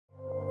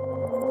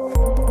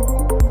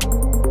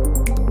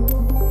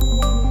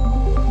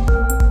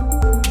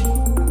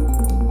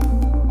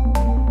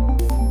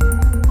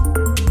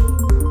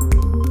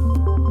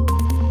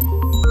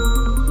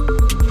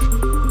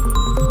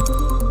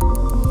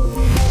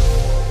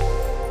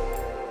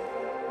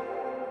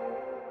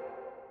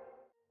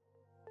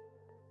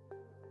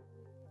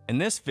In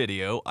this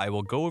video, I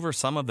will go over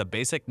some of the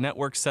basic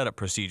network setup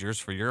procedures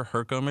for your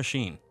Hurco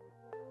machine.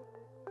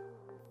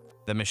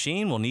 The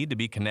machine will need to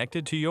be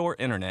connected to your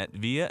internet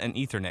via an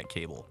Ethernet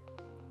cable.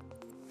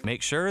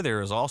 Make sure there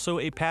is also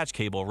a patch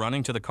cable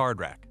running to the card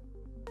rack.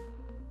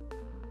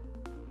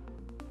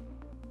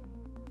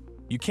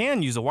 You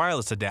can use a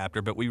wireless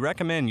adapter, but we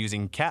recommend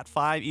using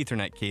Cat5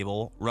 Ethernet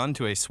cable run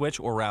to a switch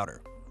or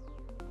router.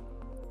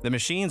 The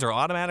machines are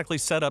automatically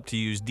set up to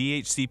use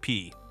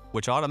DHCP,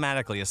 which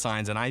automatically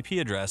assigns an IP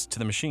address to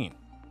the machine.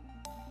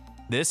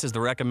 This is the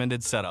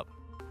recommended setup.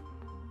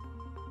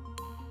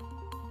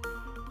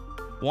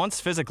 Once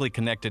physically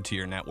connected to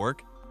your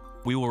network,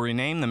 we will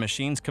rename the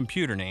machine's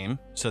computer name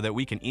so that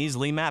we can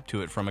easily map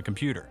to it from a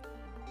computer.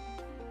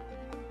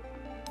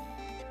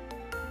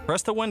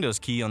 Press the Windows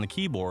key on the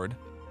keyboard,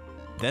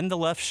 then the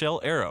left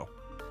shell arrow.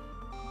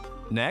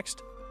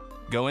 Next,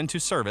 go into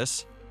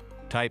Service,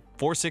 type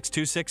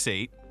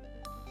 46268,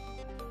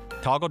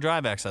 toggle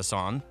drive access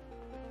on,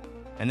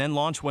 and then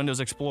launch Windows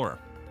Explorer.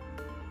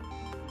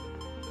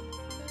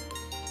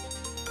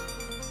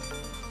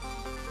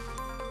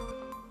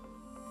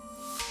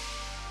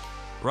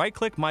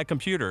 Right-click My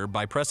Computer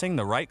by pressing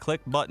the right-click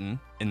button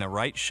in the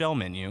right shell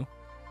menu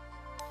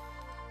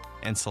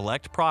and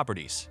select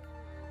Properties.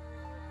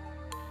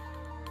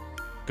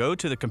 Go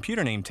to the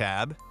Computer Name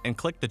tab and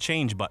click the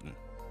Change button.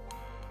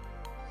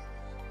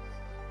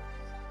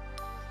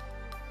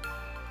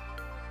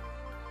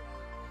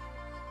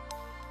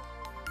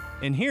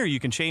 In here, you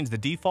can change the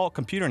default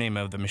computer name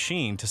of the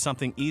machine to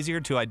something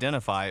easier to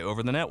identify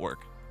over the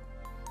network.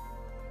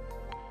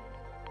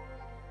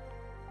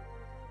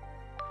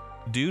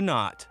 Do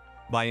not,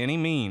 by any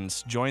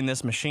means, join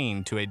this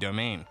machine to a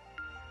domain.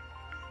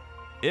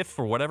 If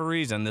for whatever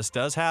reason this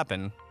does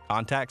happen,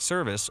 contact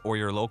service or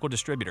your local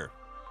distributor.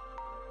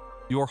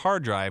 Your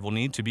hard drive will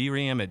need to be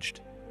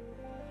re-imaged.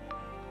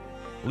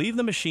 Leave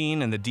the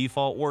machine in the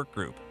default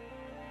workgroup.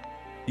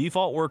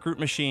 Default workgroup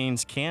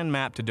machines can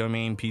map to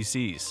domain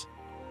PCs.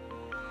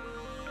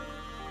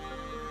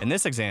 In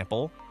this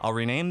example, I'll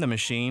rename the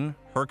machine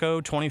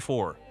Hurco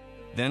 24,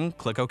 then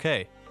click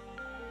OK.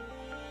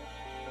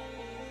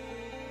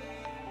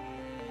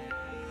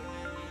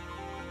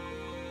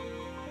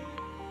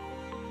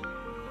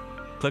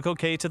 Click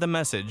OK to the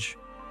message,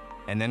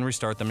 and then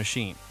restart the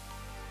machine.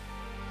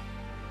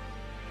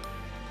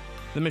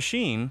 The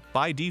machine,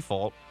 by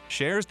default,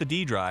 shares the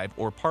D drive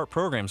or Part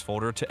Programs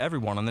folder to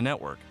everyone on the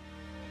network.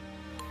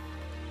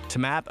 To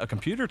map a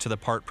computer to the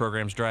Part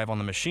Programs drive on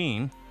the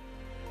machine,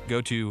 go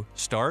to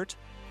Start,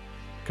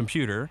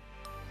 Computer,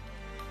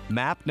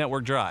 Map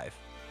Network Drive.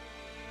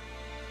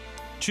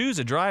 Choose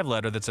a drive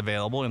letter that's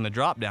available in the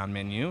drop-down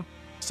menu,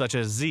 such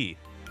as Z.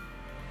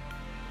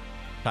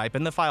 Type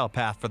in the file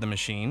path for the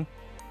machine.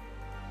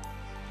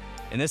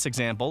 In this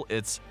example,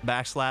 it's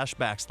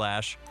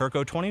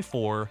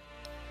 //Hurco24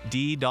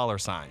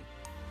 $.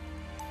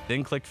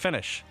 Then click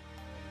Finish.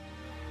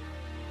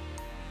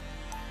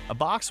 A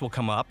box will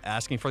come up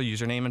asking for the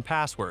username and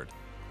password.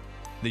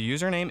 The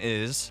username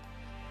is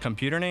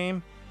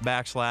computername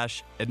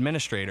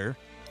 /administrator,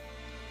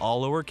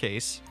 all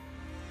lowercase,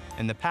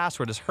 and the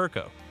password is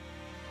Hurco,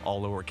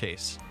 all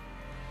lowercase.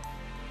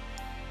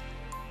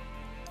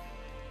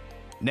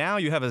 Now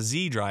you have a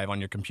Z drive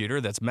on your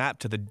computer that's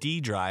mapped to the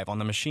D drive on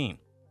the machine.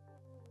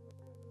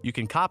 You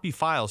can copy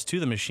files to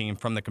the machine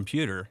from the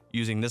computer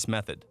using this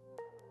method.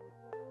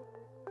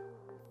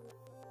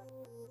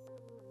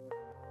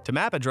 To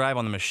map a drive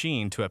on the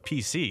machine to a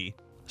PC,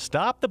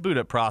 stop the boot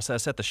up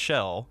process at the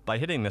shell by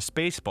hitting the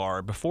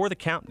spacebar before the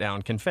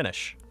countdown can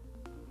finish.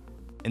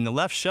 In the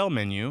left shell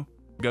menu,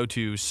 go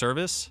to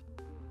Service,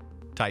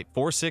 type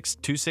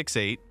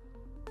 46268,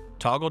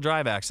 toggle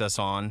drive access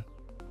on,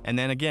 and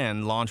then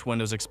again launch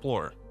Windows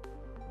Explorer.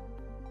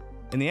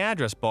 In the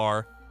address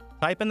bar,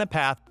 type in the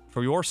path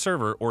for your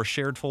server or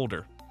shared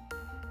folder.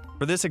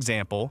 For this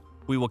example,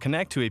 we will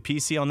connect to a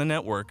PC on the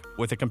network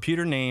with a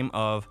computer name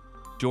of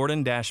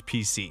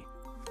Jordan-PC.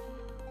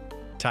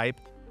 Type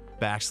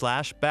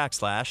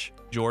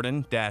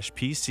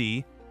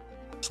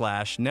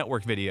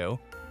 //Jordan-PC/network video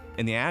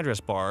in the address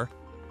bar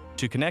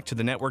to connect to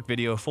the network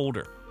video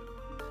folder.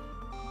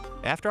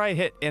 After I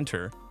hit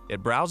enter,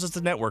 it browses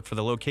the network for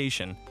the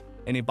location,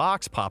 and a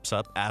box pops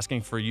up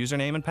asking for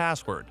username and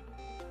password.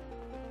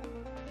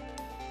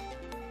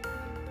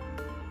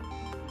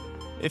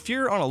 If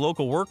you're on a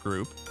local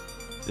workgroup,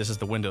 this is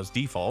the Windows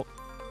default,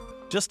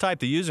 just type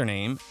the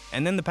username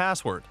and then the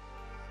password.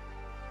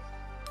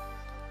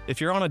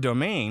 If you're on a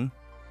domain,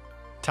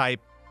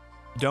 type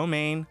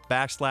domain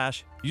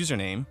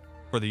 /username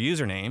for the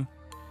username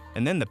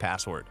and then the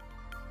password.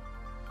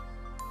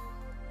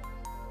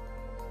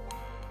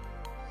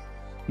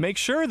 Make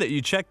sure that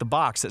you check the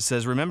box that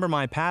says remember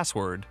my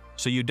password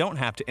so you don't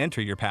have to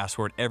enter your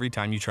password every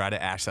time you try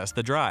to access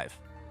the drive.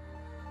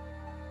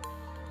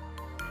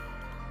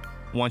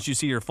 Once you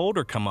see your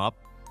folder come up,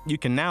 you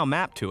can now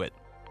map to it.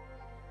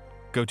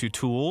 Go to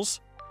Tools,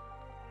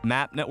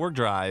 Map Network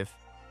Drive,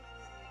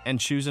 and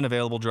choose an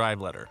available drive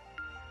letter.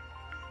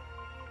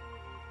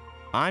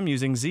 I'm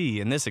using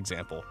Z in this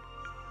example.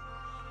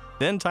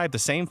 Then type the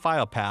same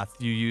file path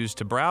you used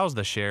to browse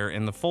the share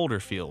in the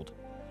folder field,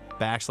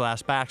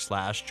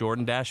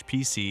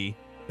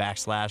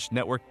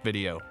 //Jordan-PC/network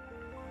video.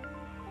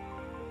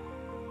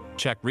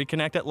 Check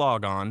Reconnect at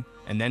Logon,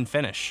 and then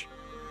Finish.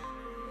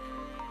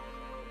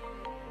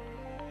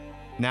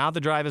 Now the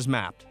drive is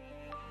mapped.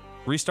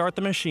 Restart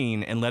the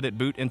machine and let it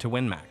boot into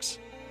WinMax.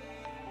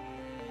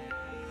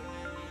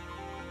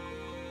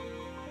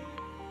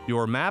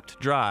 Your mapped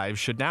drive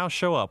should now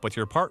show up with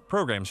your Part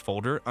Programs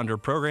folder under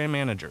Program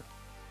Manager.